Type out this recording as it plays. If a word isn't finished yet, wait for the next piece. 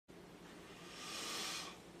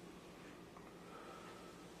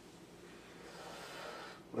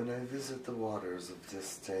When I visit the waters of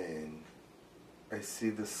Disdain, I see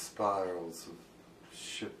the spirals of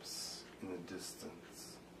ships in the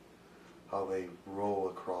distance, how they roll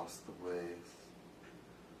across the waves,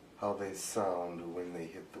 how they sound when they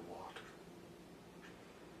hit the water.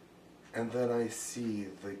 And then I see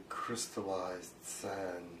the crystallized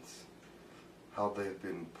sands, how they've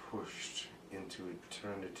been pushed into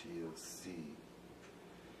eternity of sea,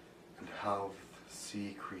 and how the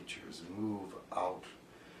sea creatures move out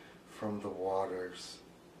from the waters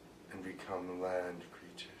and become land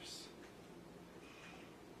creatures.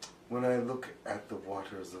 When I look at the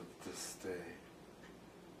waters of this day,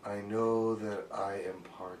 I know that I am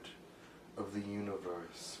part of the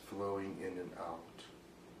universe flowing in and out.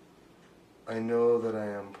 I know that I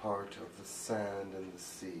am part of the sand and the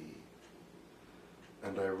sea,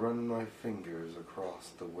 and I run my fingers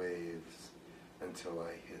across the waves until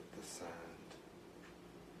I hit the sand.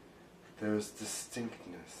 There's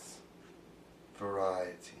distinctness,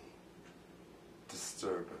 variety,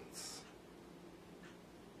 disturbance,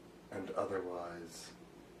 and otherwise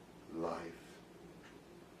life.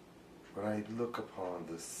 When I look upon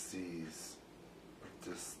the seas of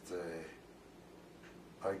this day,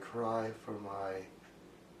 I cry for my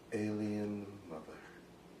alien mother,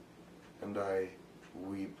 and I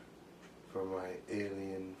weep for my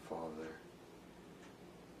alien father,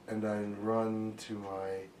 and I run to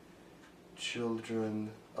my children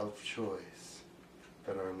of choice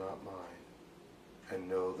that are not mine, and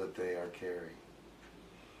know that they are caring.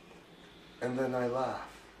 And then I laugh,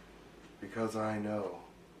 because I know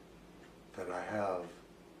that I have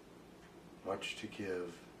much to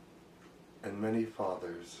give, and many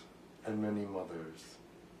fathers and many mothers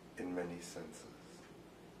in many senses.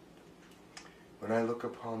 When I look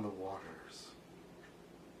upon the waters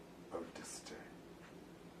of Disdain,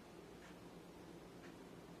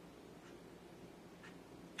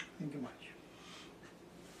 thank you much.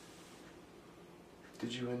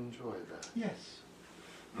 Did you enjoy that? Yes.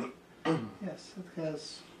 Yes, it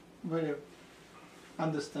has very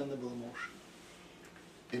understandable emotion.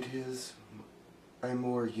 It is a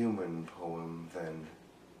more human poem than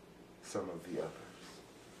some of the others.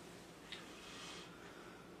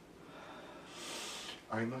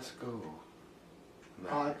 I must go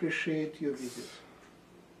now. I appreciate your visit.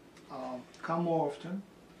 Come more often,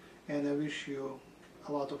 and I wish you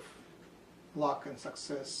a lot of luck and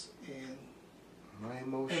success in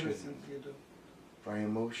everything you do. My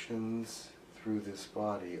emotions through this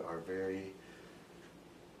body are very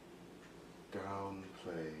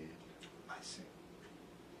downplayed. I see.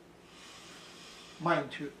 Mine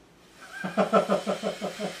too.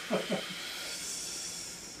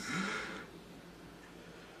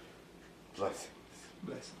 Blessings.